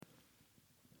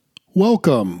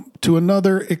Welcome to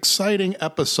another exciting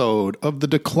episode of The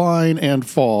Decline and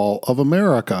Fall of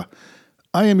America.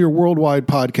 I am your worldwide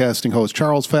podcasting host,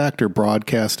 Charles Facktor,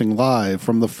 broadcasting live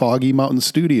from the Foggy Mountain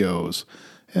Studios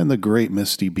and the Great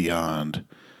Misty Beyond.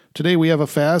 Today we have a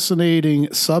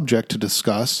fascinating subject to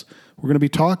discuss. We're going to be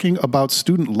talking about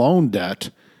student loan debt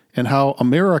and how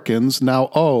Americans now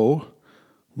owe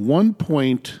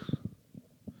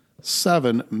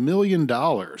 $1.7 million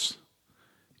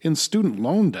in student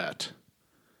loan debt.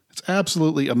 It's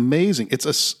absolutely amazing. It's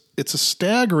a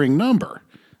staggering number.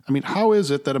 I mean, how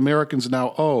is it that Americans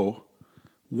now owe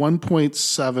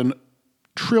 1.7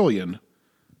 trillion,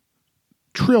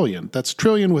 that's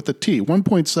trillion with a T,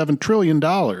 $1.7 trillion.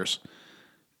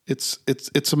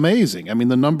 It's amazing. I mean,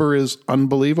 the number is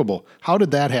unbelievable. How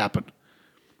did that happen?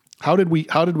 How did we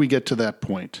get to that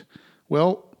point?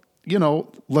 Well,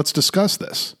 let's discuss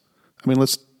this. I mean,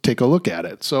 let's take a look at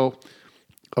it. So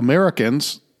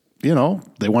Americans, they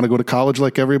want to go to college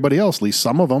like everybody else. At least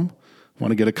some of them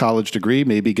want to get a college degree,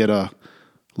 maybe get a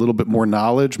little bit more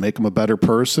knowledge, make them a better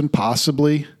person,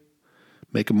 possibly,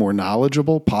 make them more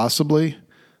knowledgeable, possibly,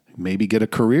 maybe get a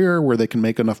career where they can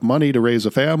make enough money to raise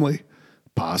a family,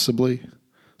 possibly.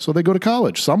 So they go to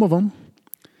college, some of them.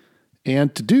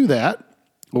 And to do that,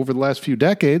 over the last few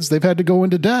decades, they've had to go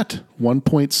into debt,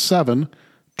 $1.7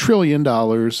 trillion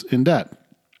in debt.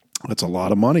 That's a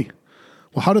lot of money.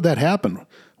 Well, how did that happen?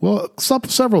 Well,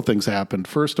 several things happened.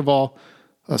 First of all,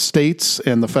 states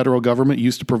and the federal government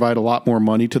used to provide a lot more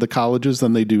money to the colleges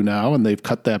than they do now, and they've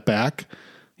cut that back.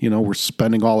 We're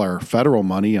spending all our federal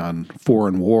money on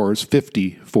foreign wars,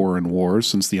 50 foreign wars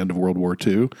since the end of World War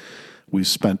II. We've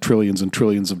spent trillions and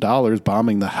trillions of dollars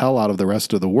bombing the hell out of the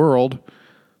rest of the world,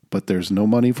 but there's no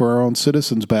money for our own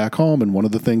citizens back home, and one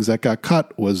of the things that got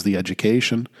cut was the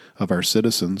education of our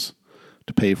citizens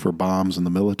to pay for bombs in the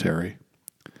military.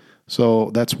 So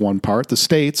that's one part. The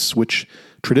states, which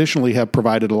traditionally have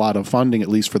provided a lot of funding, at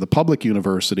least for the public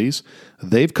universities,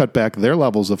 they've cut back their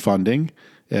levels of funding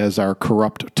as our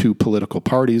corrupt two political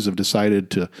parties have decided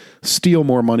to steal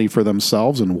more money for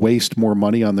themselves and waste more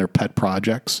money on their pet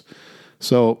projects.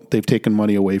 So they've taken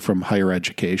money away from higher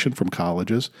education, from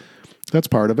colleges. That's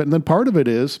part of it. And then part of it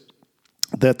is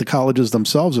that the colleges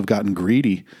themselves have gotten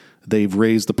greedy. They've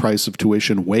raised the price of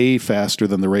tuition way faster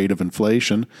than the rate of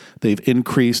inflation.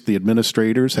 The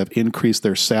administrators have increased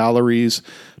their salaries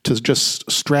to just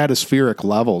stratospheric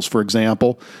levels. For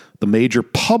example, the major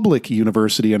public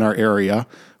university in our area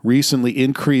recently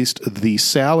increased the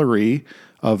salary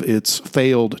of its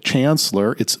failed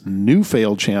chancellor, its new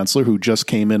failed chancellor, who just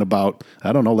came in about,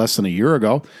 less than a year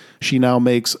ago. She now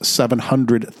makes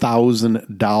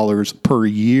 $700,000 per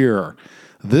year.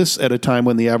 This at a time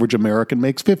when the average American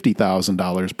makes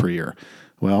 $50,000 per year.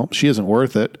 Well, she isn't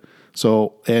worth it.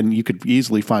 And you could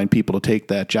easily find people to take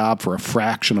that job for a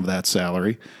fraction of that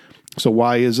salary. So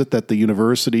why is it that the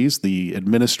universities, the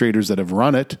administrators that have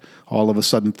run it, all of a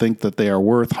sudden think that they are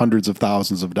worth hundreds of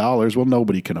thousands of dollars? Well,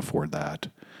 nobody can afford that.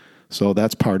 So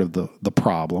that's part of the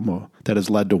problem that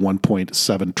has led to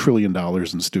 $1.7 trillion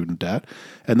in student debt.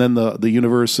 And then the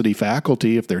university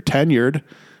faculty, if they're tenured,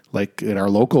 like at our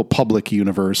local public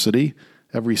university,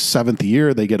 every 7th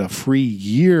year they get a free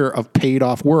year of paid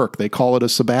off work. They call it a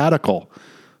sabbatical.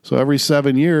 So every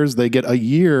 7 years they get a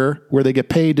year where they get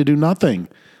paid to do nothing.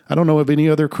 I don't know of any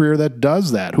other career that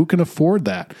does that. Who can afford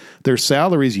that? Their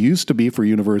salaries used to be, for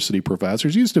university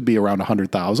professors, used to be around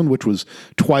 $100,000, which was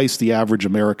twice the average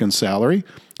American salary.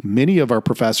 Many of our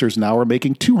professors now are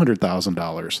making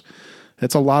 $200,000.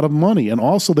 It's a lot of money. And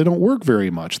also, they don't work very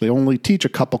much. They only teach a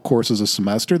couple courses a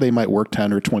semester. They might work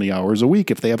 10 or 20 hours a week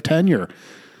if they have tenure.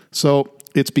 So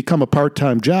it's become a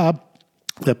part-time job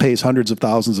that pays hundreds of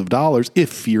thousands of dollars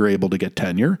if you're able to get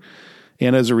tenure.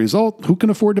 And as a result, who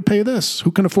can afford to pay this? Who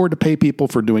can afford to pay people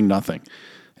for doing nothing?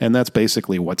 And that's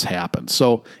basically what's happened.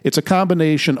 So it's a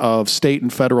combination of state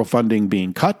and federal funding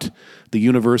being cut, the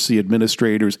university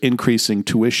administrators increasing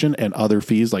tuition and other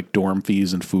fees like dorm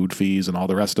fees and food fees and all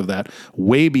the rest of that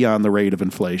way beyond the rate of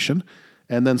inflation,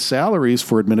 and then salaries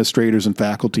for administrators and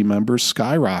faculty members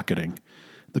skyrocketing.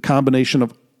 The combination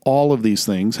of all of these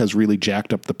things has really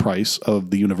jacked up the price of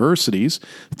the universities.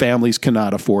 Families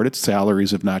cannot afford it.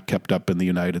 Salaries have not kept up in the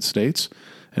United States.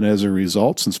 And as a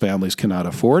result, since families cannot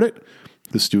afford it,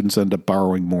 the students end up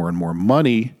borrowing more and more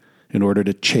money in order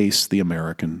to chase the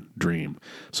American dream.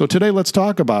 So today, let's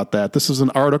talk about that. This is an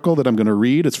article that I'm going to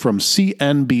read. It's from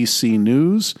CNBC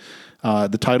News.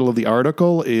 The title of the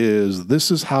article is, "This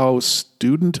is How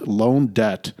Student Loan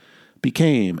Debt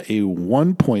Became a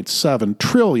 $1.7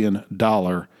 trillion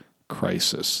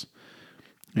crisis."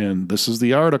 And this is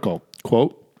the article.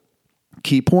 Quote,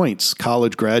 Key points: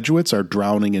 college graduates are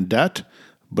drowning in debt,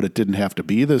 but it didn't have to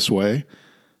be this way.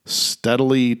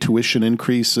 Steadily, tuition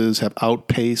increases have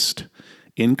outpaced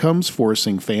incomes,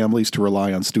 forcing families to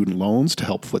rely on student loans to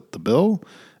help foot the bill.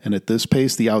 And at this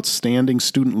pace, the outstanding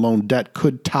student loan debt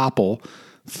could topple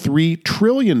 $3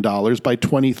 trillion by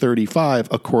 2035,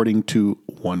 according to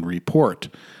one report.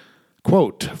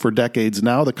 Quote, for decades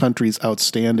now, the country's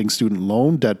outstanding student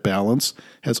loan debt balance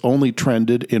has only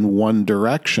trended in one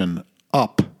direction,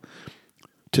 up.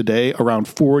 Today, around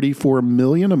 44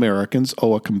 million Americans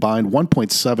owe a combined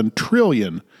 $1.7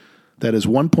 trillion. That is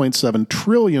 $1.7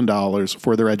 trillion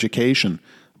for their education,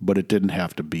 but it didn't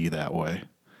have to be that way.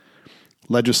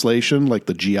 Legislation like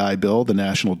the GI Bill, the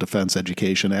National Defense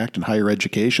Education Act, and Higher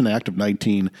Education Act of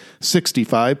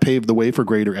 1965 paved the way for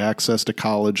greater access to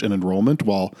college and enrollment.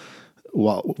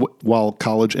 While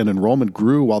college and enrollment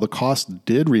grew, while the cost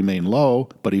did remain low,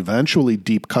 but eventually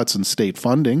deep cuts in state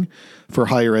funding for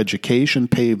higher education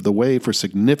paved the way for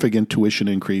significant tuition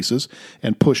increases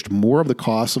and pushed more of the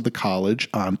costs of the college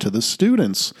onto the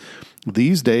students.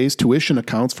 These days, tuition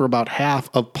accounts for about half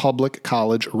of public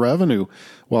college revenue,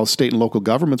 while state and local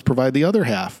governments provide the other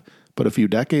half. But a few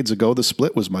decades ago, the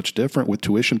split was much different, with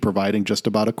tuition providing just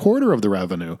about a quarter of the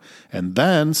revenue, and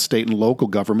then state and local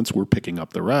governments were picking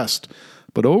up the rest.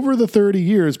 But over the 30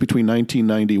 years between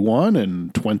 1991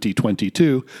 and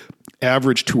 2022,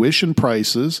 average tuition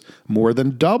prices more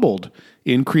than doubled,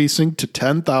 increasing to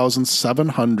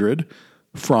 $10,700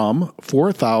 from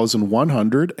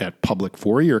 $4,100 at public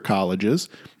four-year colleges,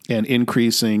 and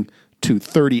increasing to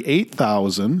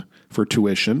 $38,000 for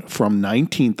tuition from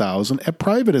 $19,000 at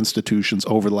private institutions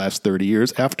over the last 30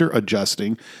 years after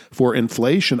adjusting for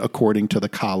inflation, according to the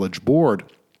College Board.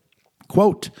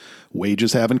 Quote,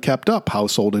 wages haven't kept up.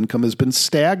 Household income has been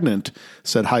stagnant,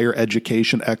 said higher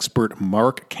education expert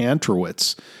Mark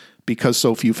Kantrowitz. Because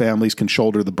so few families can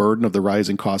shoulder the burden of the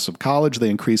rising costs of college,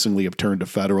 they increasingly have turned to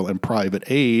federal and private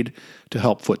aid to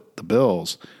help foot the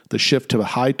bills. The shift to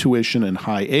high tuition and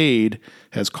high aid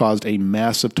has caused a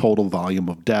massive total volume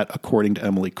of debt, according to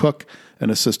Emily Cook, an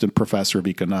assistant professor of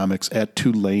economics at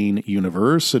Tulane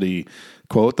University.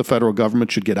 Quote, the federal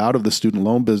government should get out of the student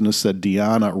loan business, said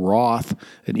Deanna Roth,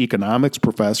 an economics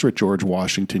professor at George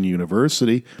Washington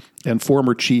University and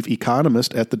former chief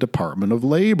economist at the Department of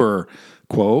Labor.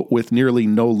 Quote, with nearly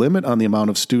no limit on the amount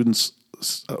of students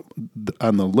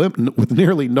with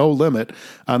nearly no limit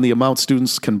on the amount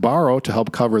students can borrow to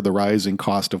help cover the rising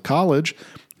cost of college,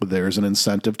 there's an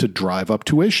incentive to drive up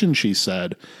tuition, she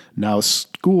said. Now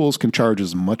schools can charge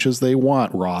as much as they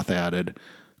want, Roth added.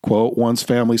 Quote, once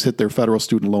families hit their federal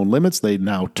student loan limits, they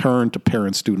now turn to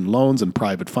parent student loans and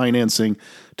private financing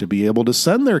to be able to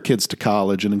send their kids to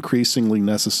college, an increasingly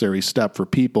necessary step for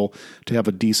people to have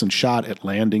a decent shot at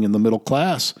landing in the middle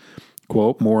class.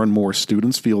 Quote, more and more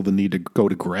students feel the need to go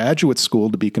to graduate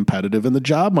school to be competitive in the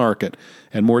job market,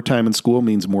 and more time in school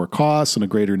means more costs and a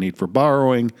greater need for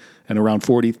borrowing, and around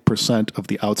 40% of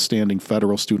the outstanding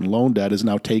federal student loan debt is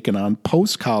now taken on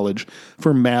post-college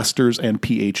for master's and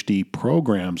PhD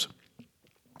programs.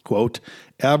 Quote,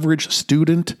 average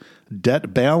student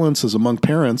debt balances among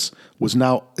parents was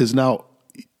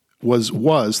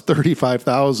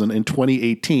 $35,000 in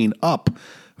 2018, up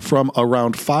from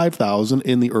around $5,000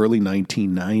 in the early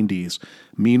 1990s.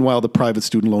 Meanwhile, the private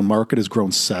student loan market has grown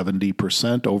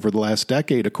 70% over the last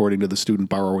decade, according to the Student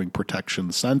Borrowing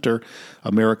Protection Center.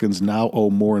 Americans now owe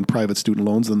more in private student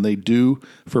loans than they do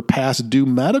for past due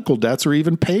medical debts or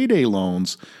even payday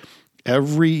loans.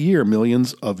 Every year,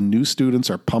 millions of new students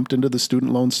are pumped into the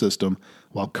student loan system,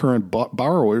 while current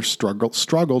borrowers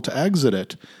struggle to exit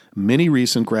it. Many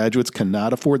recent graduates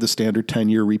cannot afford the standard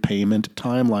 10-year repayment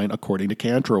timeline, according to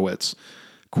Kantrowitz.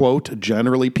 Quote,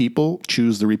 generally people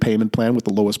choose the repayment plan with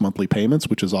the lowest monthly payments,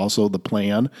 which is also the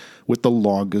plan with the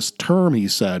longest term, he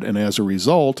said. And as a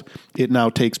result, it now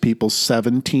takes people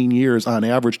 17 years on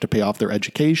average to pay off their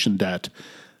education debt.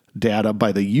 Data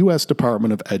by the U.S.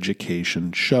 Department of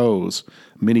Education shows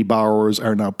many borrowers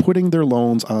are now putting their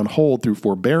loans on hold through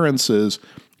forbearances,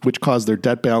 which cause their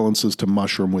debt balances to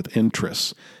mushroom with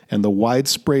interest, and the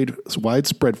widespread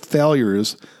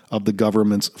failures of the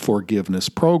government's forgiveness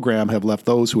program have left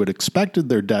those who had expected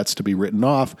their debts to be written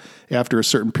off after a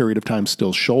certain period of time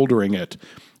still shouldering it.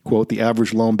 Quote, the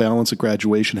average loan balance at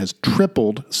graduation has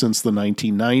tripled since the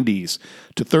 1990s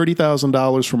to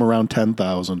 $30,000 from around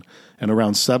 $10,000, and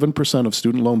around 7% of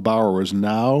student loan borrowers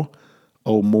now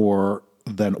owe more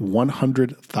than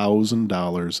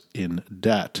 $100,000 in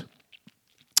debt.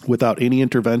 Without any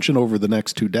intervention over the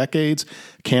next 2 decades,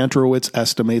 Kantrowitz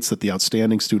estimates that the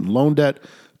outstanding student loan debt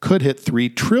could hit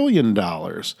 $3 trillion.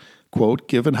 Quote,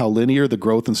 given how linear the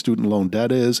growth in student loan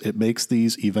debt is, it makes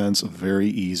these events very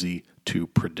easy to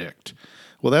predict.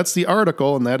 Well, that's the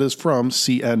article, and that is from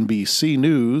CNBC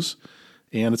News.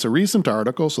 And it's a recent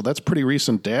article, so that's pretty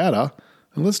recent data.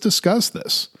 And let's discuss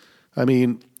this. I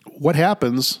mean, what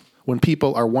happens when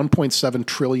people are $1.7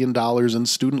 trillion in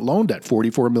student loan debt?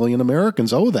 44 million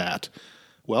Americans owe that.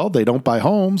 Well, they don't buy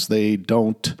homes. They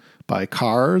don't buy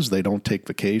cars. They don't take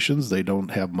vacations. They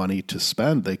don't have money to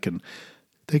spend. They can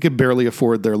barely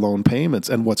afford their loan payments.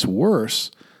 And what's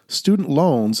worse, student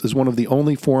loans is one of the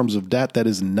only forms of debt that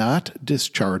is not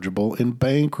dischargeable in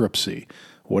bankruptcy.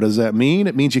 What does that mean?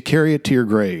 It means you carry it to your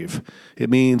grave. It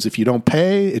means if you don't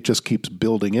pay, it just keeps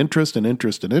building interest and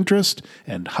interest and interest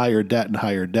and higher debt and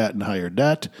higher debt and higher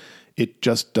debt. It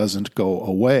just doesn't go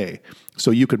away.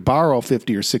 So you could borrow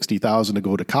 $50,000 or $60,000 to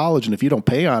go to college, and if you don't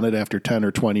pay on it after 10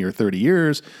 or 20 or 30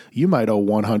 years, you might owe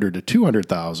 $100,000 to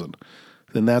 $200,000.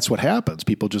 Then that's what happens.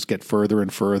 People just get further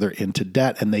and further into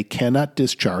debt, and they cannot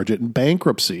discharge it in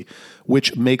bankruptcy,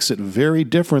 which makes it very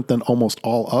different than almost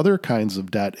all other kinds of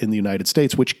debt in the United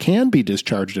States, which can be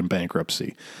discharged in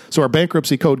bankruptcy. So our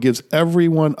bankruptcy code gives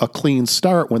everyone a clean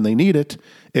start when they need it,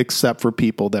 except for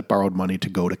people that borrowed money to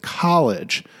go to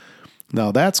college.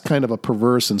 Now, that's kind of a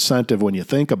perverse incentive when you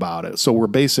think about it. So we're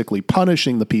basically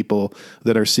punishing the people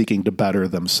that are seeking to better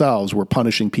themselves. We're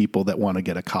punishing people that want to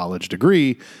get a college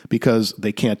degree because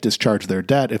they can't discharge their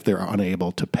debt if they're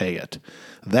unable to pay it.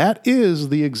 That is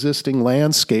the existing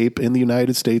landscape in the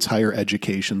United States higher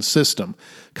education system.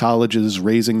 Colleges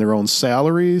raising their own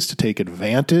salaries to take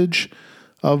advantage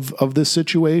of this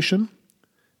situation.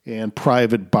 And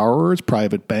private borrowers,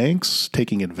 private banks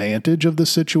taking advantage of the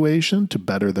situation to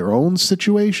better their own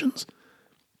situations.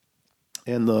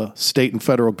 And the state and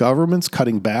federal governments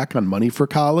cutting back on money for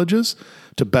colleges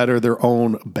to better their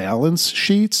own balance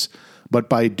sheets. But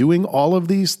by doing all of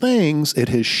these things, it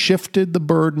has shifted the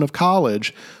burden of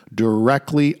college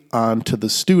directly onto the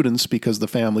students because the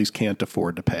families can't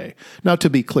afford to pay. Now, to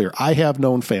be clear, I have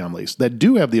known families that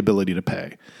do have the ability to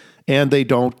pay, and they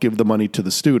don't give the money to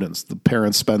the students. The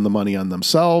parents spend the money on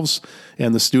themselves,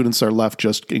 and the students are left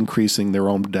just increasing their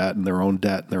own debt and their own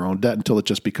debt and their own debt until it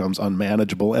just becomes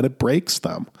unmanageable and it breaks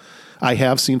them. I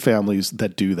have seen families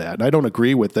that do that, and I don't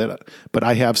agree with it, but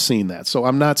I have seen that. So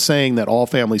I'm not saying that all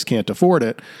families can't afford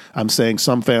it. I'm saying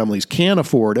some families can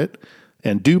afford it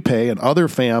and do pay, and other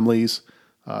families,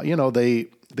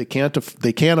 they can't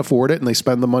afford it, and they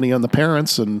spend the money on the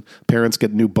parents, and parents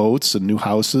get new boats and new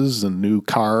houses and new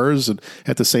cars, and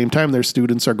at the same time their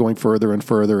students are going further and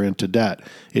further into debt.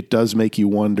 It does make you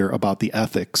wonder about the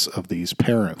ethics of these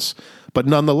parents. But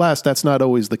nonetheless, that's not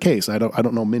always the case. I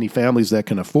don't know many families that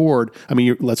can afford. I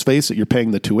mean, let's face it, you're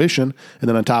paying the tuition, and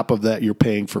then on top of that, you're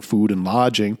paying for food and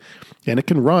lodging. And it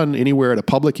can run anywhere at a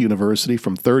public university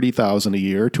from $30,000 a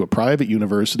year to a private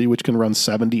university, which can run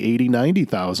 $70,000, $80,000,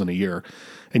 $90,000 a year.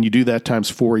 And you do that times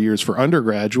 4 years for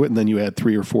undergraduate, and then you add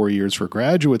 3 or 4 years for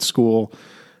graduate school,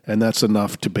 and that's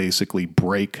enough to basically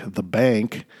break the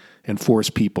bank and force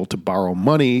people to borrow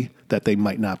money that they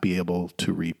might not be able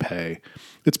to repay.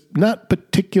 It's not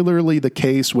particularly the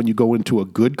case when you go into a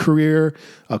good career,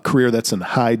 a career that's in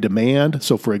high demand.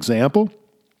 So, for example,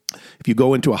 if you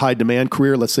go into a high demand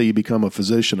career, let's say you become a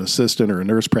physician assistant or a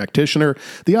nurse practitioner,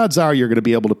 the odds are you're going to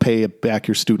be able to pay back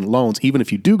your student loans, even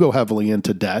if you do go heavily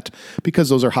into debt, because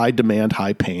those are high demand,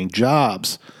 high paying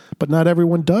jobs. But not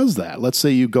everyone does that. Let's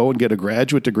say you go and get a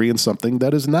graduate degree in something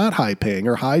that is not high paying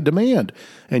or high demand,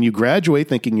 and you graduate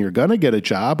thinking you're going to get a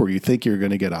job, or you think you're going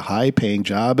to get a high paying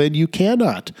job, and you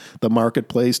cannot. The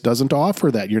marketplace doesn't offer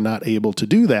that. You're not able to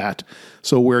do that.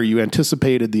 So where you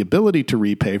anticipated the ability to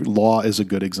repay, law is a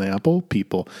good example.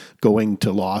 People going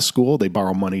to law school, they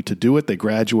borrow money to do it. They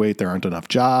graduate, there aren't enough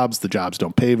jobs. The jobs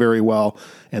don't pay very well,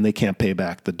 and they can't pay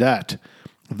back the debt.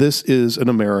 This is an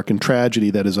American tragedy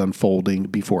that is unfolding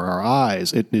before our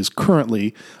eyes. It is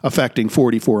currently affecting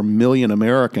 44 million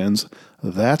Americans.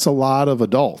 That's a lot of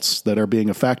adults that are being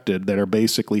affected, that are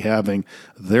basically having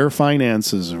their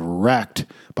finances wrecked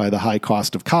by the high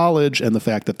cost of college and the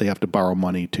fact that they have to borrow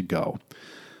money to go.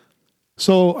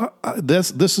 So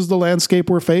this is the landscape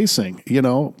we're facing. You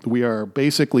know, we are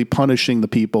basically punishing the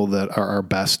people that are our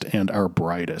best and our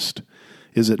brightest.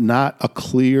 Is it not a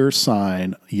clear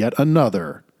sign, yet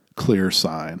another clear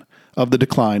sign, of the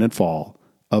decline and fall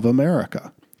of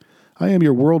America? I am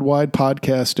your worldwide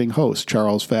podcasting host,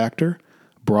 Charles Facktor,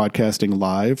 broadcasting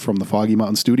live from the Foggy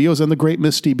Mountain Studios and the Great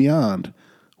Misty Beyond,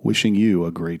 wishing you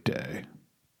a great day.